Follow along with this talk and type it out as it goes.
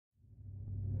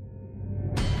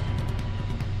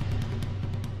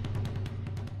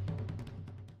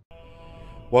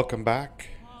Welcome back.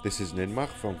 This is Ninmakh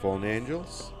from Phallon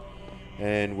Angels,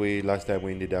 and last time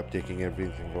we ended up taking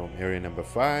everything from area number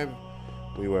 5.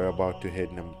 We were about to head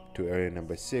to area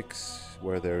number 6,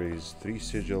 where there is 3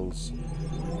 sigils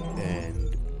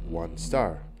and 1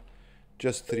 star.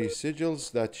 Just 3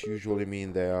 sigils. That usually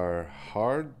mean they are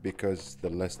hard, because the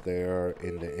less they are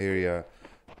in the area,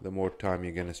 the more time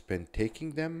you're gonna spend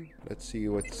taking them. Let's see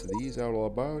what these are all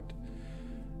about.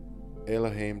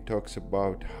 Elohim talks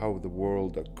about how the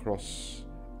world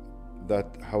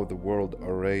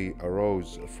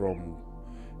arose from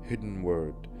hidden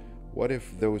word. What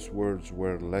if those words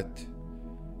were let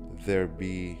there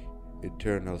be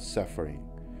eternal suffering?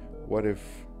 What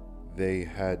if they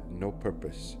had no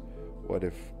purpose? What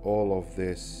if all of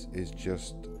this is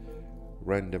just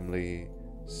randomly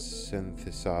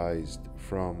synthesized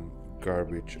from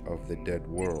garbage of the dead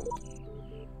world?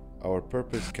 Our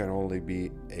purpose can only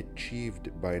be achieved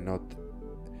by not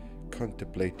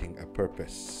contemplating a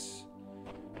purpose.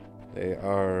 They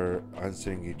are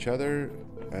answering each other,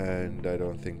 and I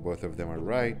don't think both of them are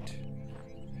right.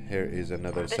 Here is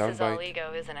another soundbite. This is all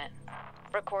ego, isn't it?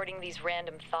 Recording these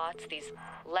random thoughts, these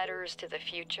letters to the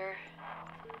future.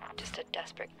 Just a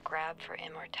desperate grab for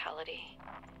immortality.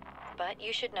 But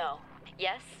you should know,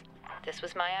 yes, this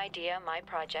was my idea, my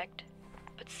project.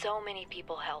 But so many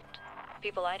people helped.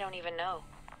 People I don't even know.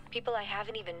 People I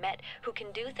haven't even met who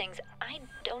can do things I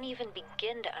don't even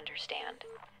begin to understand.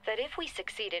 That if we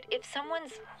succeeded, if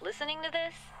someone's listening to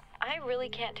this, I really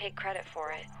can't take credit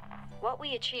for it. What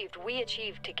we achieved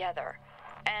together.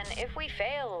 And if we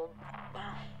fail,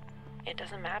 well, it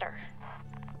doesn't matter.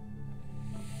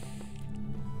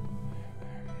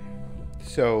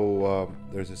 So,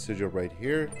 there's a sigil right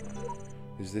here.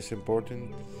 Is this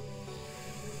important?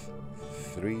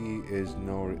 3 is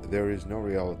there is no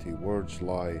reality. Words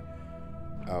lie.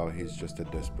 Oh, he's just a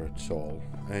desperate soul.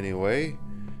 Anyway,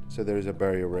 so there's a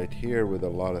barrier right here with a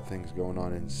lot of things going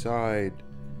on inside.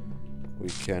 We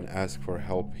can ask for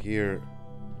help here.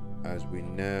 As we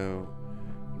know,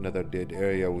 another dead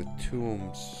area with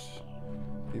tombs.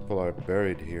 People are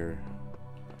buried here.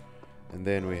 And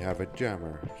then we have a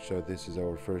jammer. So this is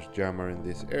our first jammer in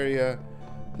this area.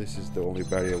 This is the only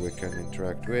barrier we can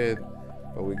interact with.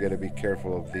 But we gotta be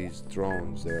careful of these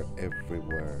drones. They're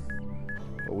everywhere.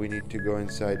 But we need to go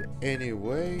inside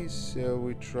anyway, so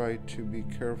we try to be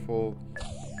careful.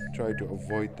 Try to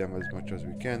avoid them as much as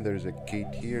we can. There's a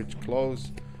gate here, it's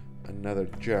closed. Another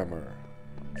jammer.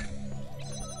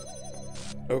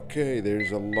 Okay,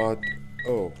 there's a lot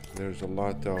of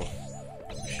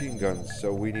machine guns,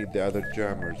 so we need the other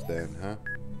jammers then, huh?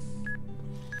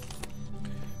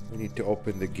 We need to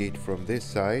open the gate from this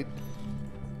side.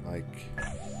 Like,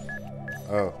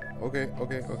 oh, okay.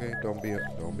 Don't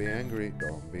be angry.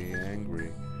 Don't be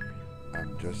angry.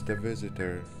 I'm just a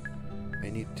visitor.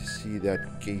 I need to see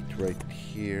that gate right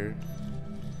here.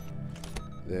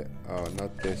 Oh,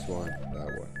 not this one.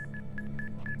 That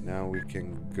one. Now we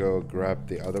can go grab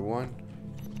the other one,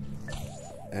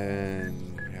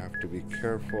 and we have to be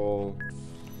careful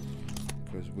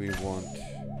because we want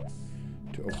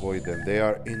to avoid them. They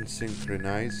are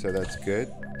synchronized, so that's good.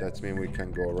 That means we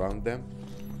can go around them.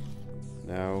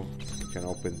 Now we can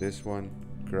open this one,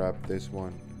 grab this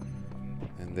one,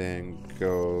 and then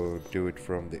go do it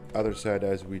from the other side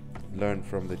as we learned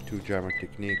from the 2 jammer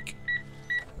technique.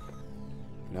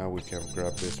 Now we can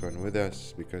grab this one with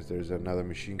us because there's another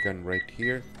machine gun right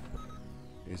here.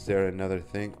 Is there another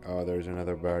thing? Oh, there's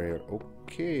another barrier.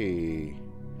 Okay.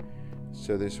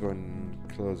 So this one,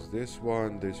 close this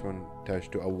one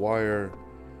attached to a wire.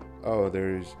 Oh,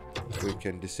 we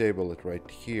can disable it right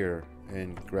here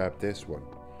and grab this one.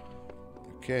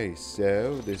 Okay,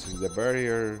 so this is the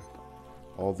barrier.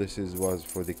 All this was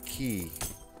for the key.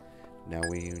 Now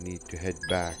we need to head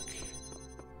back.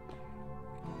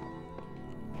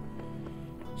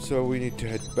 So we need to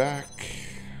head back,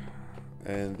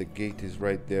 and the gate is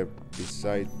right there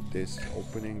beside this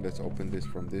opening. Let's open this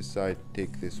from this side,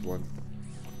 take this one,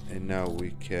 and now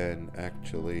we can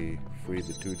actually free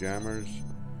the 2 jammers.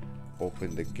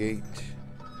 Open the gate,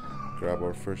 grab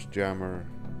our first jammer.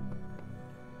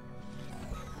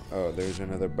 Oh, there's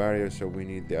another barrier, so we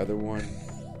need the other one.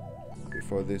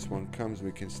 Before this one comes,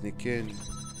 we can sneak in.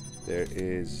 There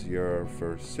is your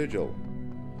first sigil.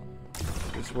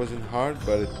 This wasn't hard,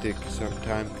 but it takes some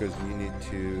time because you need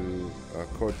to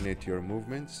coordinate your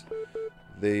movements.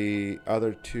 The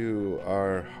other 2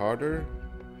 are harder.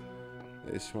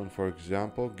 This one, for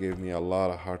example, gave me a lot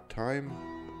of hard time,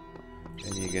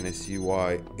 and you're gonna see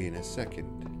why in a second.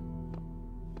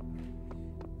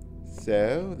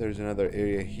 So there's another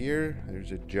area here.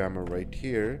 There's a jammer right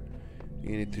here.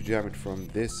 You need to jam it from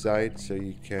this side so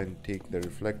you can take the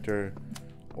reflector,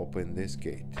 open this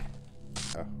gate.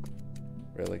 Oh,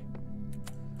 really?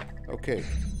 Okay,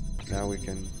 now we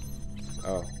can,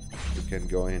 oh, we can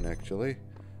go in actually.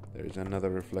 There's another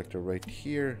reflector right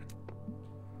here.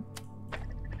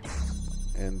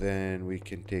 And then we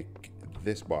can take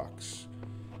this box.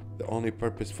 The only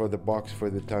purpose for the box for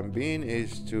the time being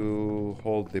is to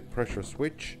hold the pressure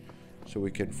switch so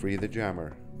we can free the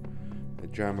jammer. The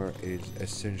jammer is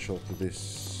essential to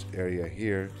this area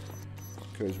here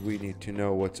because we need to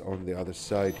know what's on the other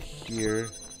side here.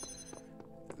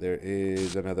 There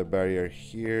is another barrier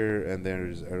here and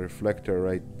there's a reflector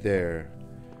right there.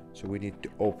 So we need to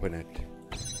open it.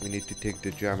 We need to take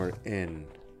the jammer in.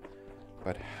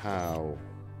 But how?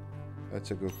 That's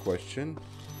a good question.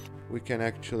 We can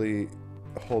actually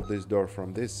hold this door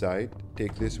from this side,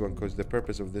 take this one because the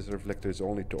purpose of this reflector is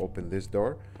only to open this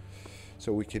door.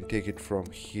 So we can take it from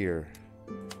here.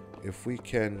 If we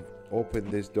can open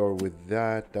this door with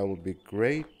that, that would be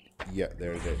great. Yeah,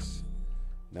 there it is.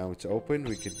 Now it's open.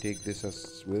 We can take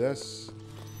this with us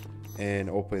and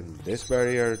open this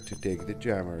barrier to take the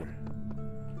jammer.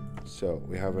 So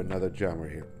we have another jammer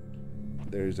here.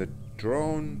 There's a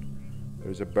drone.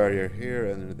 There's a barrier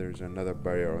here and then there's another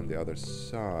barrier on the other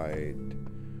side.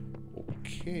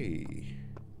 Okay.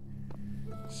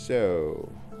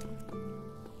 So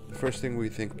the first thing we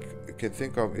can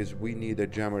think of is we need a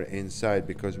jammer inside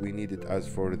because we need it as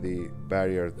for the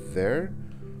barrier there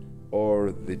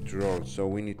or the drone. So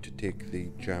we need to take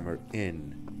the jammer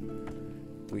in.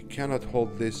 We cannot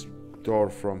hold this door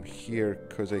from here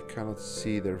because I cannot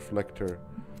see the reflector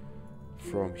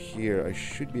from here. I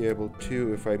should be able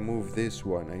to if I move this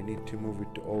one. I need to move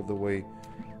it all the way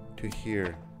to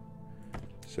here.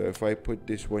 So if I put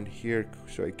this one here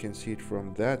so I can see it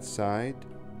from that side,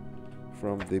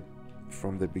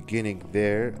 from the beginning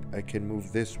there, I can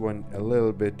move this one a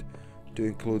little bit to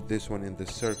include this one in the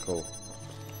circle.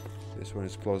 This one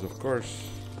is closed, of course.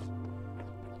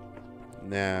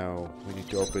 Now we need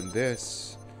to open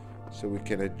this so we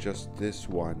can adjust this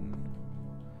one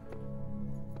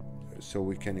so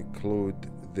we can include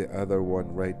the other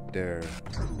one right there.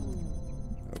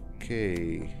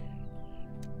 Okay,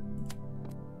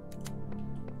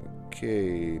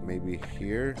 maybe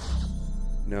here.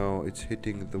 No, it's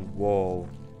hitting the wall,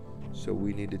 so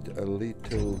we need it a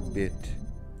little bit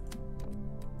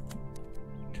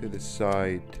to the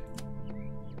side,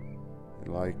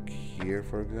 like here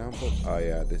for example. Oh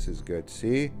yeah, this is good.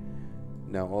 See,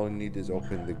 now all I need is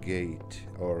open the gate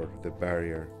or the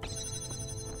barrier.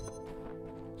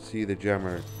 See, the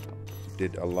jammer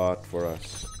did a lot for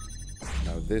us.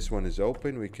 Now this one is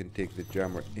open. We can take the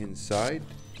jammer inside.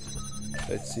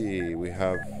 Let's see, we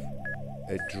have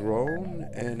a drone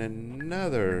and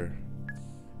another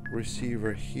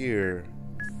receiver here.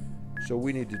 So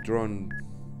we need the drone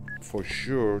for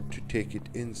sure to take it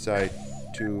inside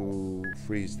to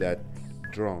freeze that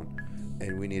drone.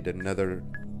 And we need another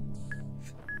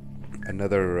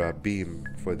beam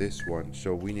for this one,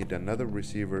 so we need another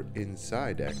receiver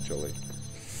inside actually.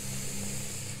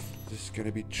 This is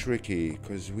gonna be tricky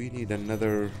because we need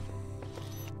another.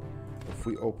 If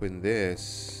we open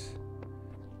this,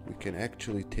 we can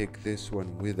actually take this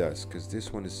one with us because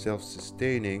this one is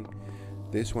self-sustaining.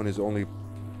 This one is only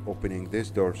opening this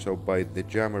door, so by the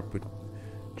jammer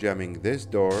jamming this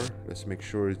door, let's make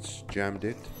sure it's jammed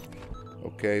it.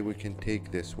 Okay, we can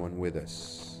take this one with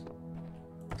us.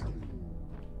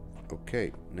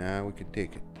 Okay, now we can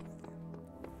take it.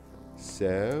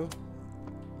 So,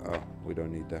 oh, we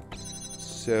don't need that.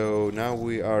 So now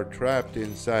we are trapped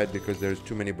inside because there's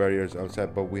too many barriers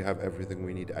outside, but we have everything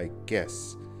we need, I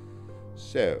guess.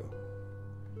 So,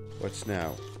 what's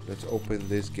now? Let's open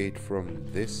this gate from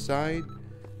this side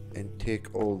and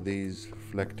take all these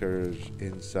reflectors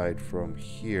inside from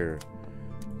here.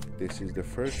 This is the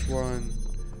first one.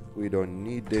 We don't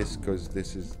need this because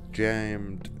this is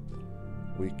jammed.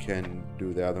 We can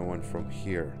do the other one from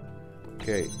here.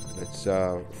 Okay, let's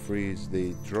freeze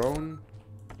the drone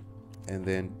and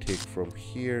then take from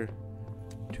here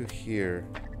to here.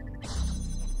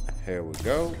 Here we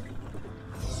go.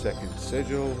 Second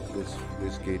sigil.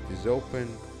 This gate is open,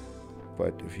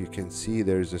 but if you can see,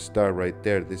 there's a star right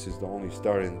there. This is the only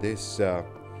star in this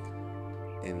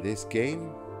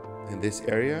game, in this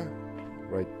area,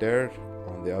 right there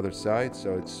on the other side.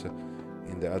 So it's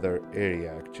in the other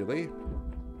area actually,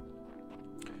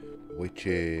 which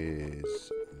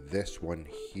is this one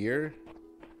here.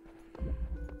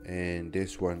 And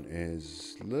this one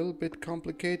is a little bit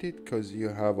complicated because you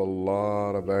have a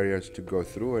lot of areas to go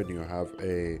through, and you have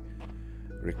a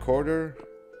recorder,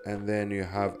 and then you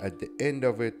have at the end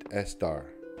of it a star.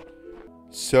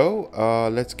 So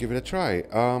let's give it a try.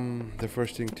 The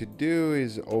first thing to do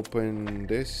is open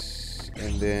this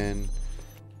and then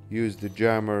use the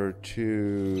jammer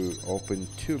to open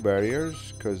two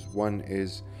barriers, because one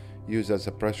is used as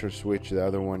a pressure switch, the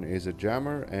other one is a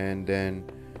jammer, and then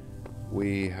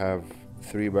we have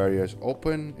three barriers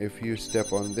open. If you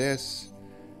step on this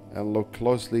and look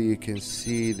closely, you can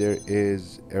see there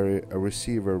is a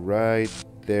receiver right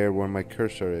there where my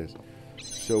cursor is.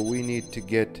 So we need to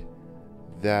get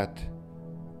that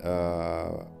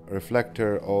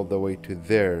reflector all the way to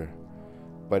there,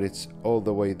 but it's all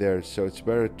the way there, so it's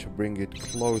better to bring it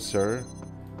closer,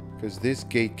 because this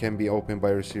gate can be opened by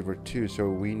receiver too, so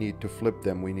we need to flip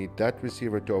them. We need that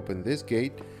receiver to open this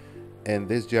gate and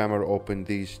this jammer open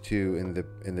these two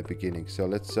in the beginning. So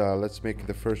let's make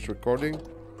the first recording,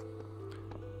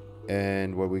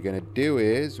 and what we're gonna do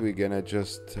is we're gonna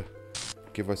just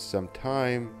give us some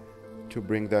time to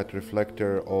bring that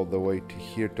reflector all the way to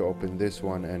here to open this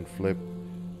one and flip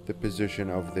the position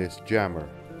of this jammer,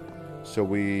 so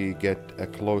we get a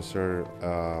closer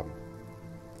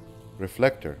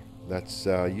reflector. That's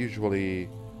usually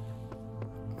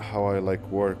how I like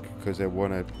work, because I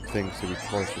want things to be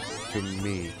closer to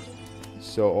me.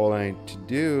 So all I need to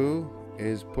do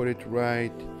is put it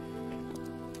right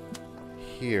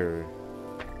here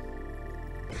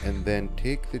and then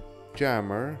take the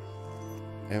jammer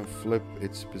and flip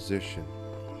its position.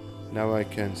 Now I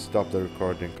can stop the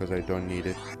recording because I don't need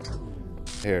it.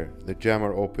 Here, the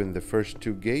jammer opened the first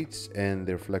two gates and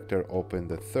the reflector opened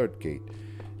the third gate.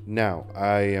 Now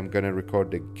I am gonna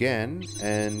record again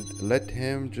and let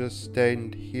him just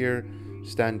stand here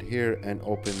and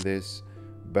open this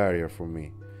barrier for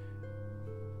me.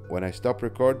 When I stop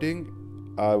recording,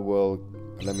 I will,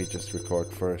 let me just record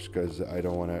first because I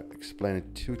don't want to explain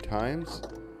it two times.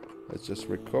 Let's just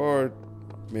record,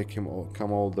 make him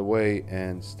come all the way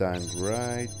and stand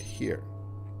right here.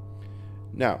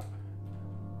 Now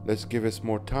let's give us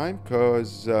more time,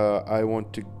 because I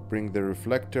want to bring the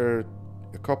reflector,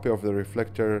 a copy of the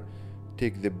reflector,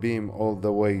 take the beam all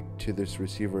the way to this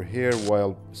receiver here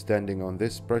while standing on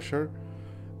this pressure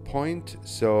point.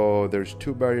 So there's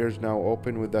two barriers now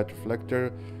open with that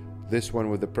reflector, this one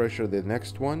with the pressure, the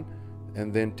next one,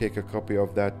 and then take a copy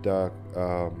of that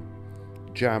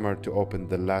jammer to open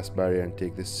the last barrier and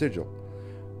take the sigil.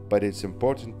 But it's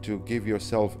important to give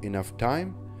yourself enough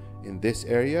time in this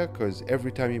area, because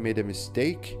every time you made a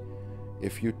mistake,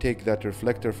 if you take that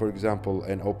reflector for example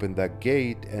and open that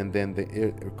gate and then the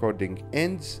recording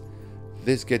ends,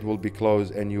 this gate will be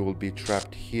closed and you will be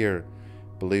trapped here.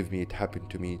 Believe me, it happened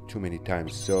to me too many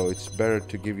times. So it's better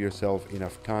to give yourself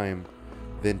enough time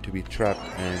than to be trapped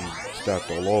and start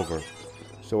all over.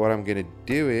 So what I'm gonna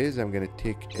do is I'm gonna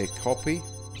take a copy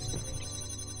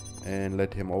and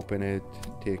let him open it,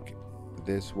 take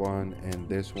this one and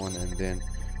then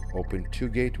open two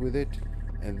gate with it,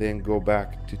 and then go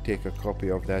back to take a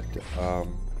copy of that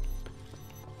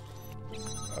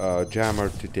jammer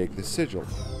to take the sigil.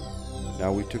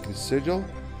 Now we took the sigil.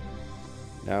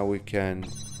 Now we can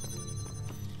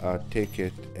take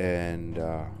it and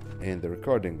end the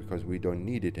recording, because we don't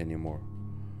need it anymore.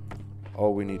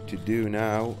 All we need to do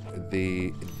now,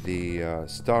 the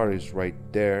star is right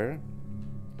there,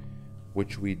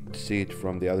 which we see it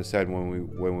from the other side when we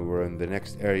were in the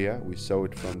next area. We saw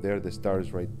it from there. The star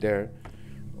is right there.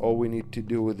 All we need to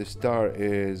do with the star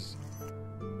is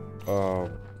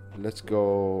let's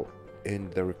go in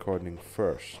the recording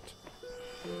first.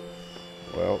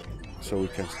 Well, so we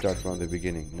can start from the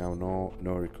beginning. Now no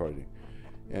recording.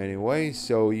 Anyway,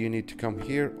 so you need to come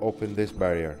here, open this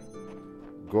barrier,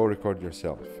 go record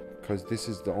yourself, because this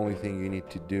is the only thing you need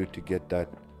to do to get that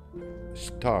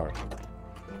star.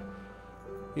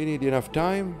 You need enough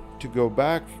time to go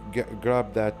back,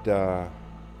 grab that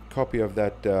copy of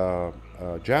that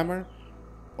jammer,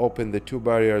 open the two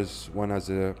barriers, one as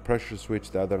a pressure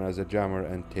switch, the other as a jammer,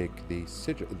 and take the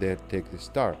sigil, take the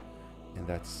star. And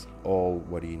that's all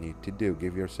what you need to do.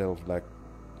 Give yourself like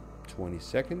 20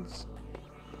 seconds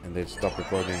and then stop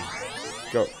recording.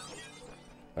 Go.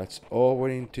 That's all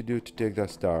we need to do to take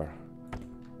that star.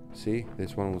 See,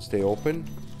 this one will stay open,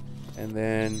 and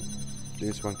then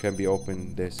this one can be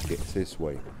opened this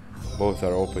way. Both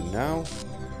are open now.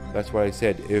 That's why I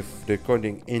said if the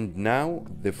recording ends now,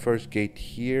 the first gate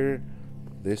here,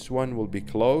 this one will be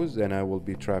closed and I will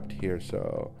be trapped here.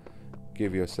 So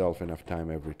give yourself enough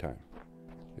time every time.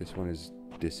 This one is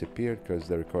disappeared because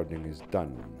the recording is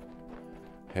done.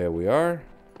 Here we are.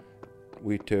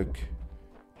 We took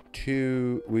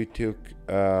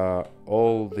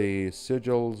all the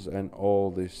sigils and all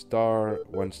the star,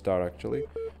 one star actually,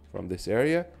 from this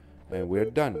area, and we're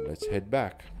done. Let's head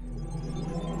back.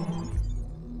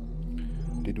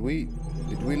 Did we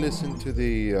listen to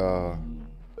the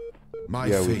My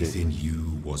yeah, we faith did. in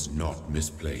you was not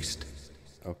misplaced.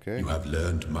 Okay. You have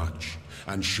learned much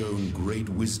and shown great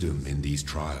wisdom in these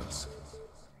trials.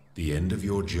 The end of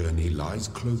your journey lies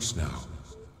close now.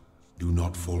 Do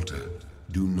not falter,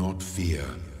 do not fear,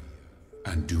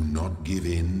 and do not give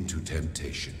in to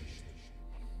temptation.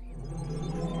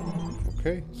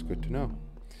 Okay, it's good to know.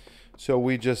 So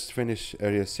we just finished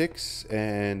area 6,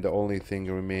 and the only thing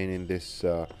remaining in this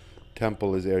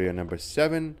temple is area number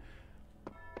 7.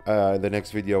 The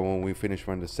next video, when we finish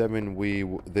number 7,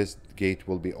 this gate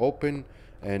will be open,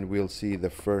 and we'll see the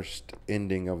first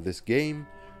ending of this game,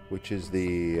 which is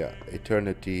the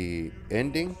eternity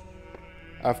ending.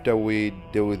 After we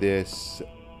do this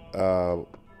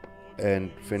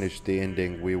and finish the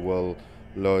ending, we will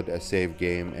load a save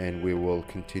game, and we will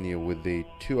continue with the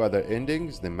 2 other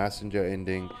endings, the messenger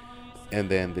ending and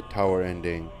then the tower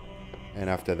ending, and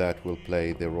after that we'll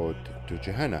play the road to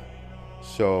Gehenna.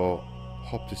 So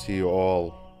hope to see you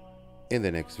all in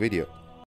the next video.